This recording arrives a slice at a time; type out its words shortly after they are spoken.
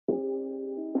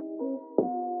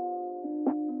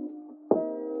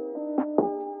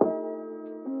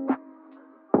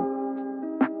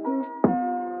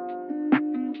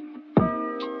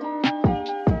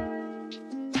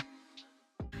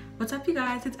you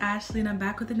guys, it's Ashley and I'm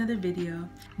back with another video.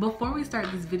 Before we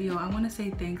start this video, I want to say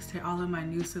thanks to all of my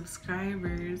new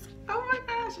subscribers. Oh my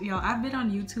gosh, y'all, I've been on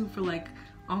YouTube for like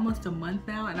almost a month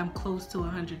now and I'm close to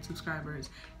 100 subscribers.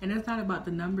 And it's not about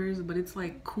the numbers, but it's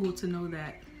like cool to know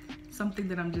that something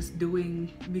that I'm just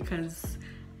doing because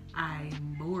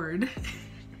I'm bored.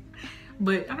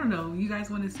 But I don't know, you guys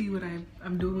want to see what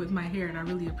I'm doing with my hair, and I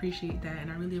really appreciate that,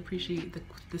 and I really appreciate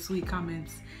the sweet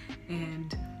comments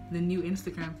and the new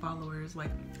Instagram followers.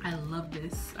 Like, I love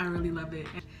this. I really love it.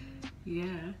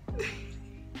 Yeah.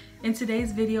 In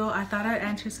today's video, I thought I'd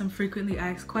answer some frequently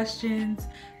asked questions.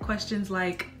 Questions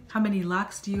like, how many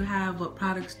locks do you have? What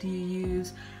products do you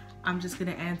use? I'm just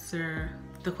gonna answer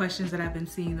the questions that I've been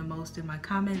seeing the most in my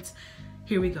comments.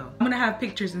 Here we go. I'm gonna have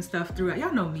pictures and stuff throughout.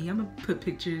 Y'all know me, I'm gonna put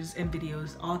pictures and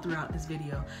videos all throughout this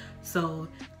video. So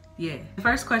yeah. The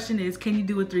first question is, can you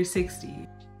do a 360?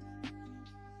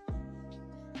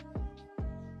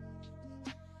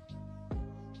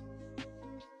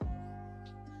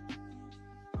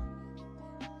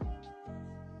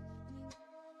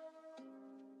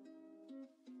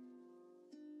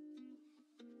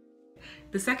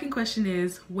 The second question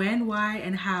is, when, why,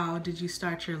 and how did you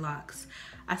start your locks?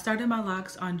 I started my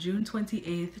locks on June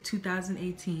 28th,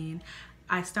 2018.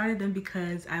 I started them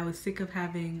because I was sick of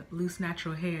having loose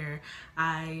natural hair.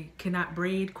 I cannot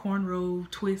braid, cornrow,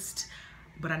 twist,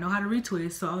 but I know how to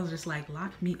retwist, so I was just like,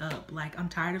 lock me up. Like, I'm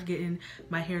tired of getting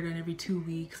my hair done every 2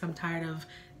 weeks. I'm tired of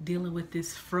dealing with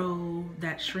this fro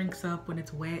that shrinks up when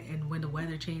it's wet and when the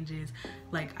weather changes.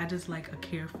 Like, I just like a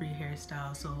carefree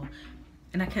hairstyle.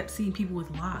 And I kept seeing people with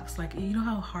locks. Like, you know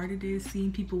how hard it is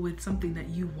seeing people with something that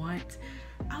you want?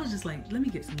 I was just like, let me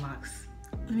get some locks.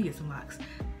 Let me get some locks.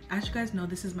 As you guys know,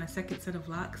 this is my second set of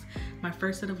locks. My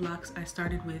first set of locks, I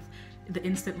started with the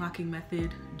instant locking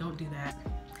method. Don't do that.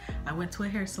 I went to a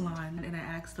hair salon and I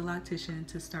asked the loctician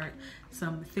to start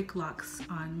some thick locks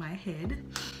on my head,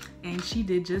 and she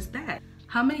did just that.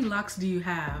 How many locks do you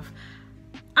have?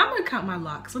 I'm gonna count my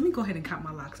locks. Let me go ahead and count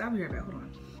my locks. I'll be right back, hold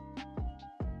on.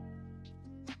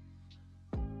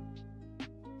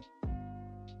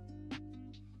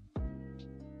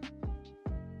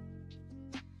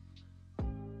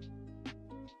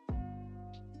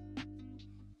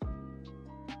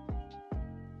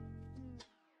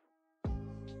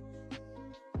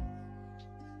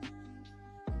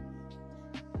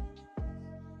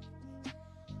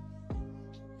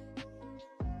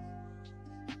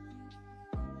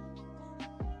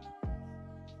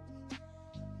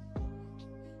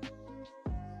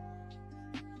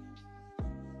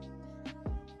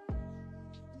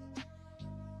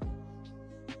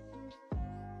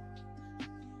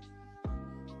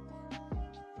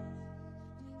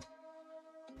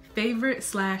 Favorite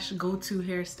 / go-to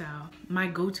hairstyle. My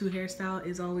go-to hairstyle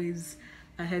is always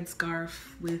a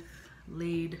headscarf with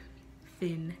laid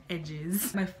thin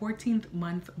edges. My 14th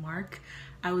month mark,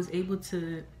 I was able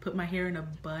to put my hair in a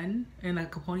bun and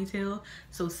like a ponytail.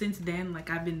 So since then, like,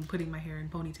 I've been putting my hair in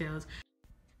ponytails.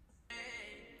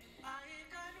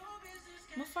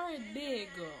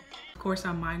 Of course,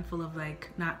 I'm mindful of like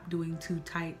not doing too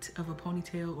tight of a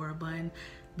ponytail or a bun,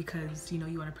 because you know,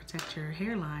 you want to protect your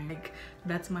hairline. Like,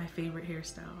 that's my favorite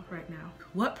hairstyle right now.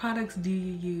 What products do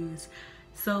you use?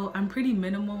 So I'm pretty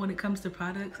minimal when it comes to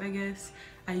products, I guess.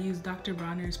 I use Dr.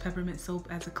 Bronner's peppermint soap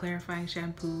as a clarifying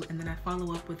shampoo, and then I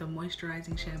follow up with a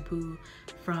moisturizing shampoo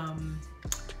from,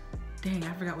 dang,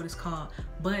 I forgot what it's called.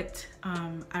 But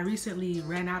I recently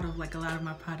ran out of like a lot of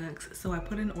my products, so I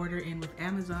put an order in with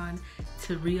Amazon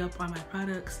to re-up on my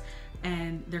products,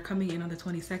 and they're coming in on the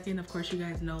 22nd. Of course, you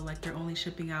guys know, like, they're only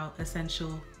shipping out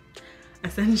essential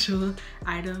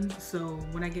items. So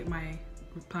when I get my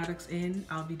products in,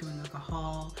 I'll be doing like a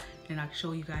haul and I'll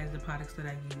show you guys the products that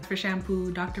I use. For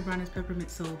shampoo, Dr. Bronner's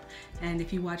peppermint soap, and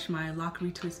if you watch my lock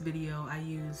retwist video, I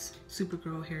use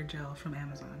Supergirl hair gel from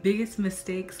Amazon. Biggest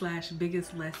mistake /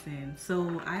 biggest lesson.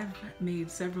 So I've made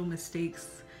several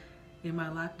mistakes in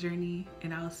my lock journey,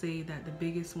 and I'll say that the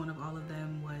biggest one of all of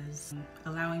them was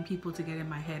allowing people to get in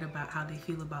my head about how they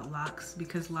feel about locks,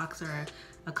 because locks are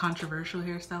a controversial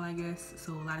hairstyle, I guess.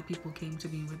 So a lot of people came to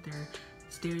me with their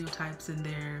stereotypes and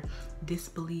their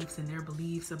disbeliefs and their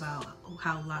beliefs about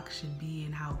how locks should be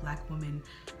and how Black women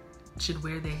should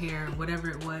wear their hair,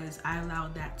 whatever it was. I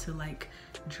allowed that to like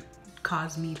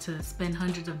caused me to spend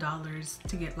hundreds of dollars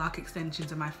to get lock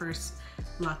extensions in my first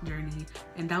lock journey,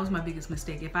 and that was my biggest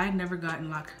mistake. If I had never gotten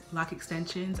lock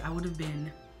extensions, I would have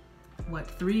been, what,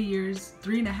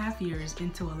 3.5 years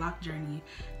into a lock journey.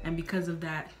 And because of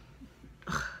that,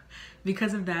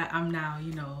 I'm now,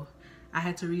 you know, I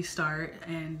had to restart.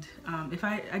 And I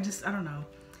don't know,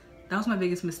 that was my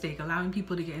biggest mistake, allowing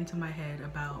people to get into my head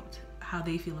about how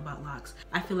they feel about locks.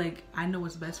 I feel like I know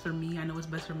what's best for me. I know what's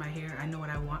best for my hair. I know what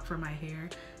I want for my hair.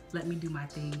 Let me do my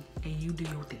thing and you do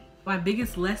your thing. My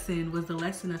biggest lesson was the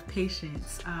lesson of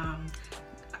patience.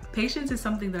 Patience is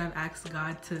something that I've asked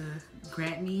God to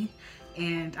grant me,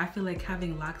 and I feel like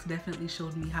having locks definitely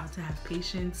showed me how to have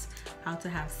patience, how to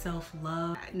have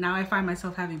self-love. Now I find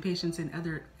myself having patience in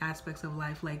other aspects of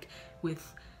life, like with,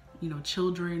 you know,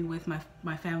 children, with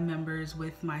my family members,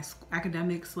 with my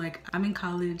academics. Like, I'm in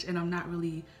college and I'm not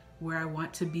really where I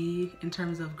want to be in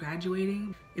terms of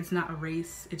graduating. It's not a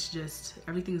race, it's just,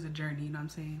 everything's a journey, you know what I'm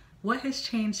saying? What has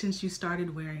changed since you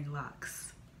started wearing locks?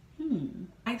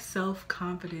 My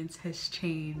self-confidence has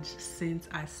changed since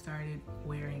I started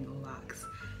wearing locks.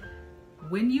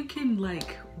 When you can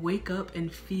like wake up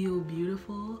and feel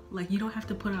beautiful, like you don't have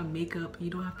to put on makeup,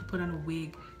 you don't have to put on a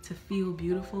wig to feel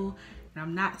beautiful. And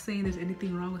I'm not saying there's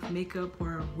anything wrong with makeup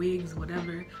or wigs,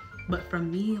 whatever, but for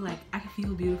me, like, I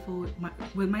feel beautiful.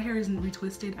 When my hair isn't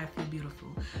retwisted, I feel beautiful.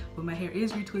 When my hair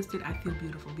is retwisted, I feel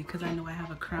beautiful because I know I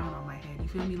have a crown on my head. You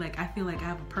feel me? Like, I feel like I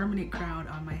have a permanent crown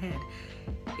on my head.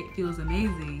 It feels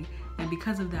amazing. And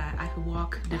because of that, I can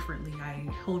walk differently. I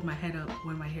hold my head up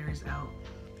when my hair is out.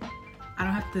 I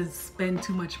don't have to spend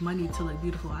too much money to look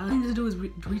beautiful. All I need to do is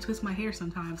retwist my hair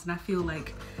sometimes, and I feel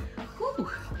like, whew,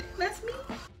 that's me.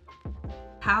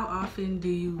 How often do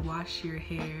you wash your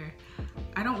hair?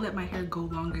 I don't let my hair go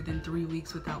longer than 3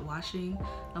 weeks without washing,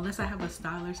 unless I have a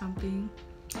style or something.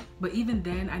 But even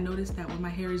then, I noticed that when my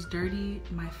hair is dirty,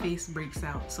 my face breaks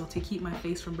out. So to keep my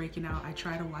face from breaking out, I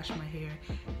try to wash my hair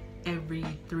every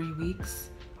 3 weeks.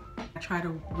 I try to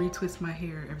retwist my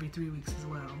hair every 3 weeks as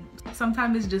well.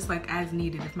 Sometimes it's just like as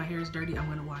needed. If my hair is dirty, I'm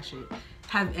gonna wash it.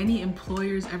 Have any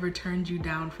employers ever turned you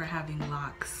down for having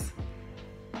locks?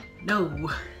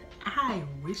 No. I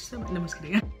wish so. No, I'm just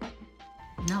kidding.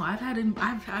 No, I've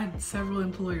had several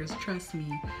employers, trust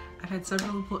me. I've had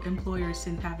several employers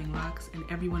since having locks, and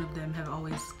every one of them have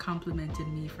always complimented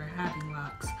me for having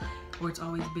locks. Or it's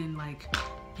always been like,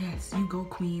 yes, you go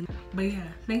queen. But yeah,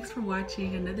 thanks for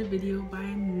watching another video by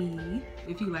me.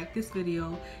 If you like this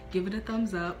video, give it a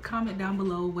thumbs up. Comment down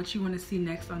below what you want to see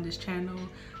next on this channel.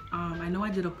 I know I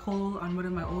did a poll on one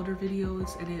of my older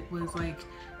videos, and it was like,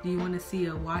 do you want to see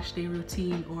a wash day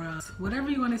routine or whatever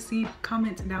you want to see?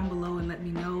 Comment down below and let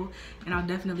me know, and I'll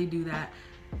definitely do that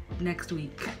next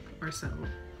week or so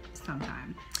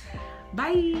sometime.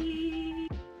 Bye.